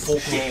 That was a full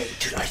day.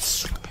 Dude, I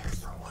swear.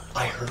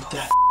 I heard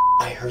that.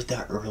 I heard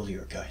that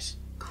earlier, guys.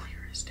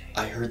 Clear as day.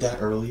 I heard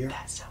that earlier.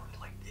 That sounded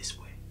like this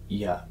way.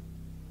 Yeah.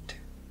 Dude,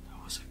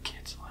 that was a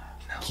kid's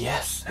laugh. No.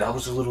 Yes, that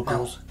was a little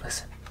girl's.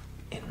 Listen.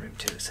 In room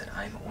 2 it said,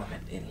 I'm a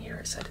woman. In here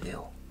it said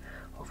ill.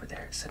 Over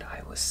there it said,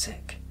 I was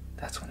sick.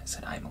 That's when it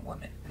said, I'm a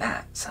woman.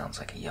 That sounds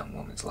like a young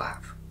woman's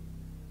laugh.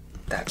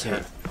 That's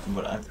her.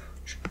 But I'm...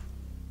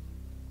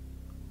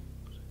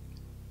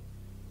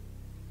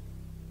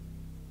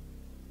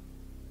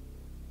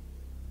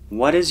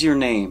 What is your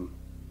name?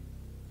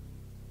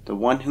 The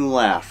one who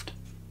laughed.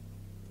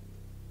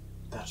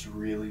 That's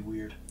really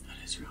weird.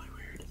 That is really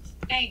weird.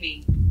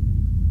 Amy.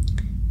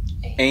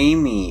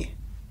 Amy.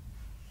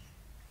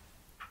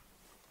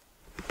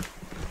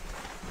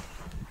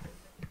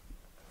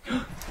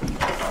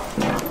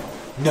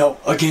 No,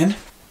 again?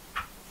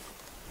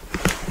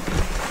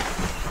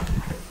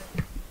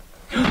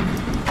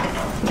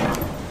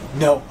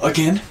 No,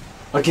 again?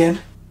 Again?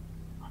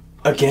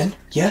 Again?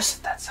 Yes?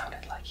 That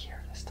sounded like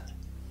here this time.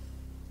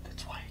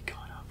 That's why he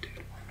got up, dude.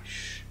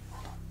 Shh.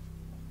 Hold on.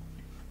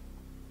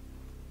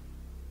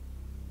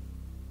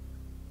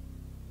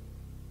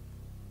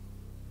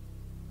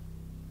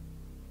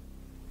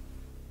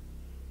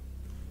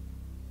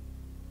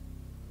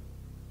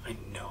 I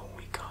know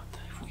we got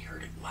that. If we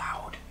heard it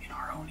loud in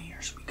our own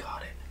ears, we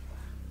got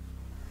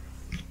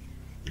it.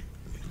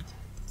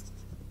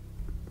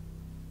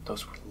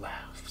 Those were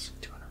laughs.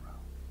 2 in a row.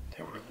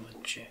 They were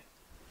legit.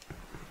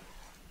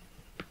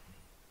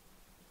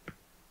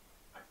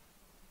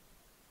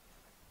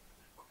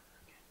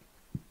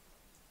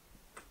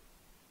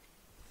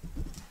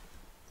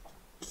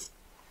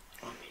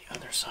 On the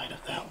other side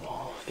of that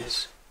wall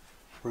is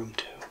room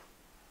 2.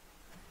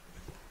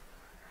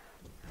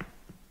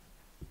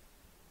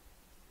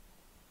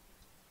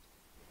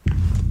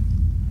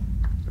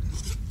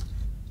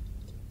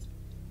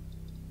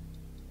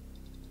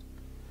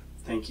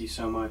 Thank you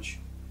so much.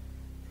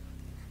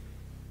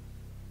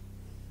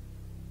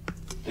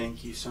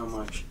 Thank you so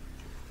much.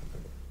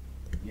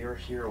 You're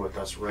here with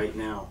us right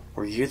now.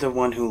 Were you the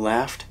one who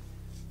laughed?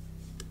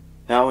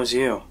 That was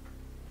you.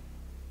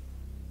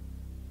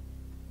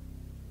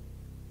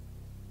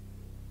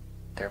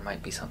 There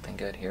might be something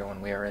good here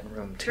when we are in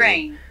room 2.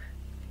 Drain.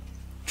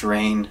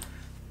 Drain.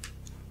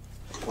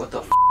 What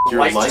the f?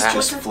 Your light light just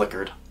just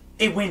flickered.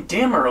 It went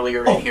dim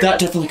earlier Oh, in here. that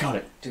definitely caught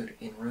it. Dude,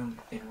 in room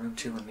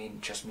 2 when me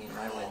and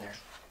Riley were in there,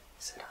 he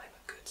said, I'm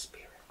a good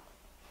spirit.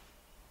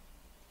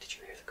 Did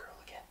you hear the girl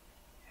again?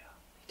 Yeah,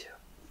 me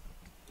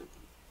too.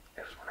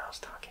 It was when I was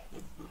talking.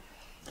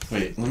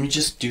 Wait, let me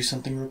just do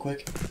something real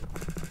quick.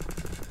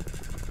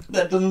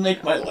 That doesn't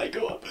make my light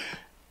go up.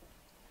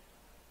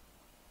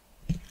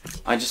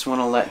 I just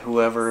want to let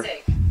whoever...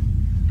 Sick.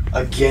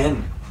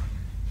 Again.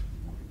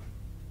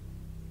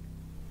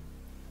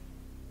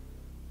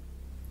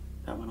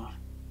 That went off.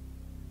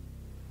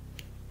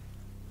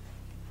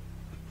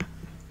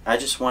 I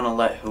just want to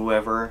let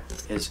whoever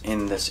is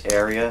in this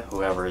area,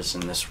 whoever is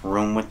in this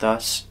room with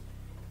us,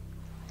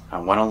 I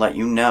want to let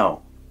you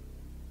know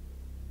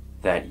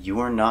that you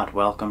are not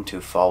welcome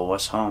to follow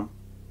us home.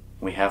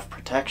 We have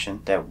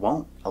protection that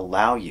won't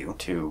allow you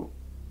to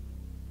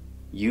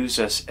use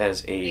us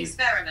as a...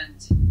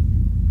 Experiment.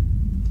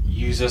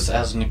 Use us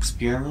as an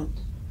experiment?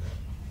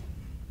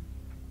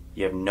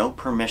 You have no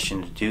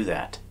permission to do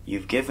that.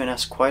 You've given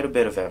us quite a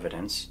bit of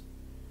evidence.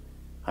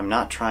 I'm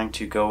not trying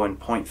to go and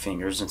point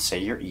fingers and say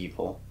you're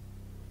evil.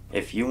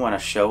 If you want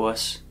to show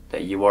us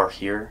that you are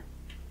here,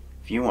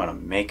 if you want to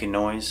make a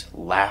noise,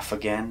 laugh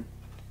again,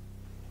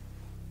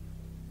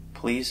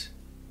 please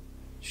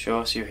show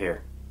us you're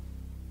here.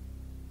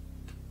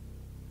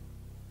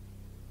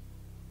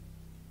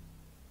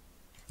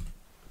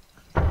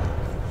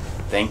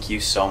 Thank you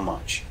so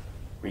much.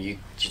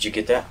 Did you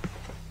get that?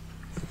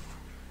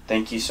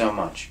 Thank you so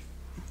much.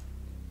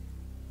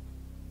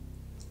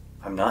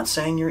 I'm not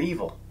saying you're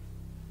evil.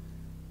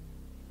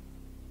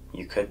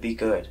 You could be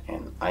good,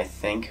 and I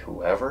thank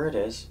whoever it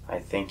is, I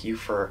thank you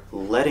for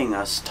letting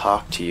us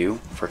talk to you,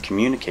 for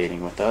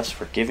communicating with us,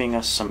 for giving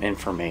us some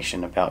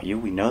information about you.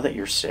 We know that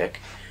you're sick,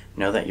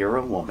 know that you're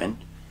a woman.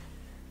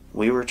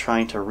 We were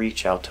trying to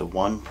reach out to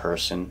one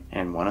person,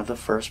 and one of the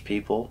first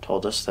people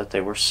told us that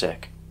they were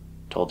sick,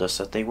 told us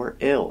that they were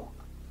ill.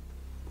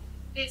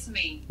 It's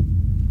me.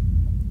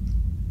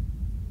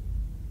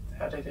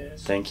 That it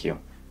is. Thank you.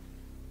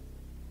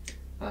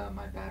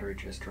 My battery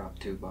just dropped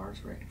 2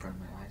 bars right in front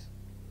of my eyes.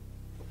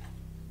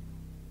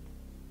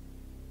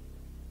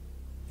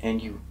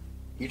 And you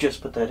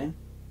just put that in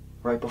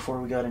right before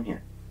we got in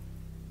here.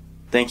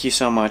 Thank you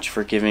so much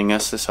for giving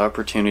us this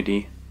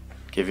opportunity,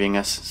 giving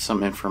us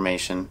some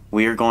information.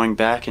 We are going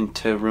back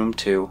into room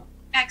 2.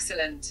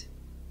 Excellent.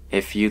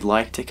 If you'd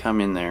like to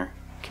come in there,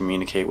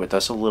 communicate with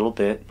us a little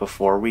bit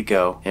before we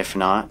go. If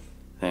not,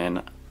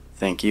 then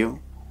thank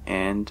you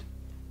and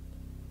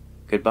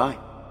goodbye.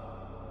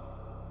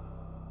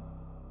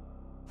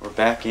 We're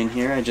back in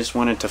here. I just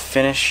wanted to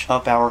finish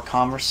up our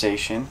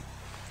conversation.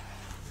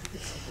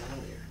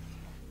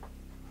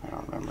 I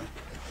don't remember.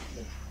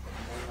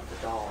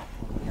 The doll.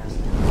 When we asked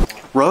her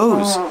for one.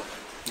 Rose!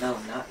 No,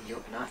 not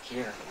you. Not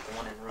here. The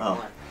one in room Oh.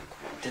 1.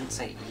 It didn't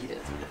say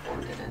Edith before,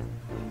 did it?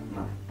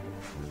 No.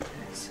 It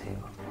didn't say it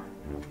before.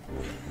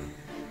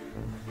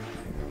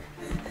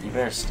 You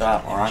better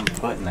stop or I'm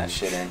putting that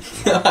shit in.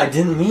 I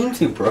didn't mean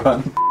to,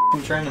 bro.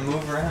 I'm trying to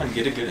move around,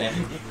 get a good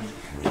angle.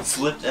 It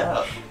slipped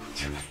out.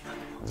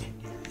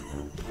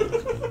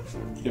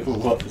 It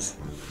was.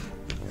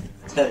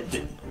 I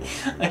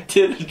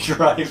did a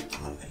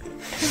drive-by.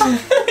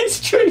 I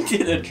straight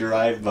did a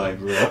drive-by,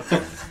 bro.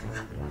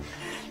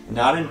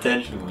 Not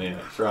intentionally, I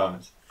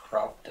promise.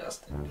 Crop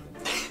dusting.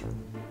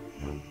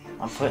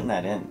 I'm putting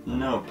that in.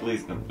 No,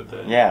 please don't put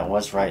that in. Yeah, it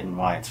was right in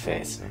Wyatt's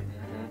face.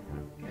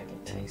 Mm-hmm. Make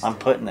it taste. I'm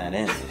putting that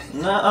in.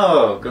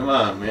 No, come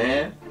on,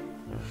 man.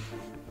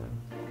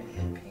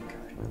 Pink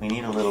eye. We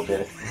need a little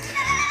bit of...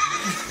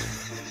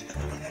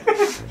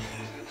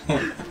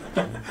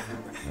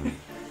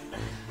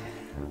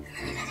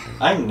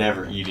 I'm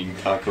never eating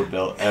Taco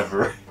Bell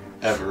ever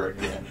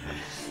again.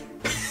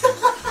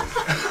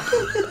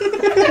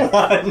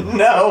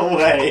 No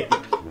way!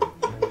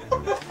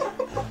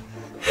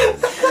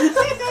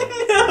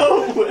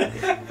 No way!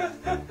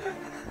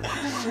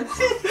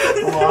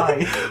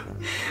 Why?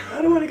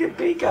 I don't want to get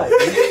pink eye.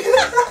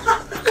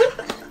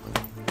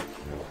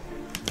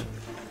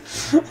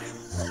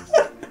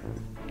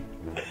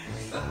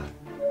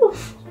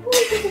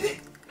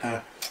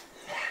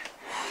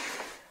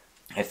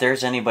 If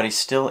there's anybody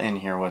still in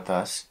here with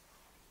us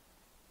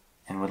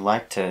and would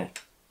like to... I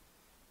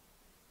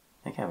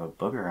think I have a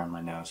booger on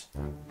my nose.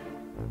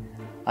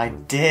 I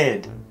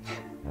did!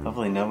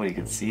 Hopefully nobody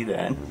could see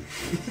that.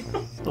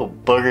 Little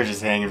booger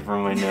just hanging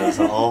from my nose.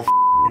 The whole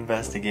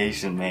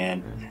investigation,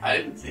 man. I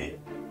didn't see it.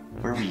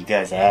 Where were you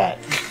guys at?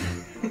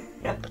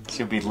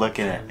 Should be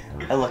looking at...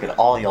 I look at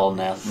all y'all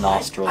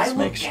nostrils, I make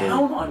look sure...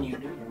 down on you,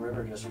 dude. And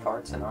River just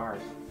farts in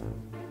ours.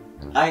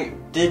 I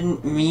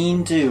didn't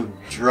mean to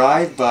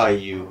drive by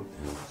you.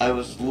 I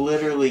was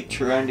literally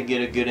trying to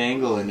get a good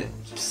angle and it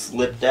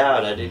slipped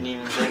out. I didn't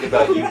even think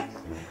about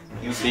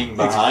you being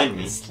behind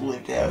me.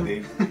 Slipped out,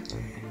 dude.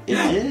 It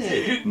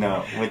did.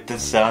 No, with the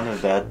sound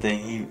of that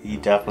thing, he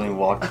definitely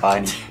walked by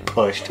and he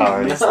pushed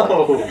hard. It's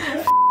No.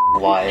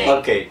 like, why?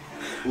 Okay,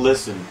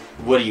 listen.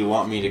 What do you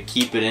want me to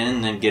keep it in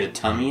and then get a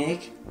tummy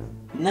ache?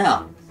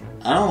 No,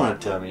 I don't want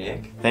a tummy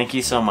ache. Thank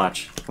you so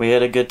much. We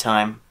had a good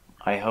time.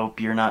 I hope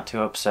you're not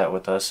too upset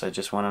with us. I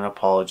just wanted to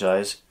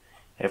apologize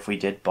if we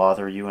did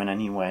bother you in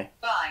any way.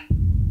 Bye.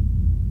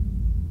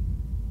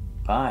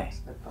 Bye.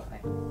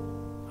 Goodbye.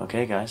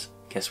 Okay, guys.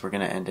 Guess we're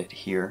gonna end it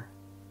here.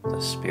 The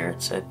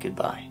spirit said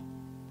goodbye.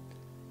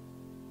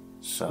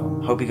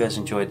 So, hope you guys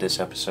enjoyed this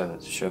episode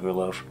of the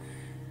Sugarloaf.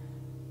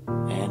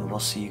 And we'll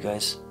see you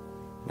guys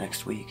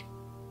next week.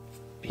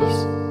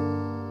 Peace.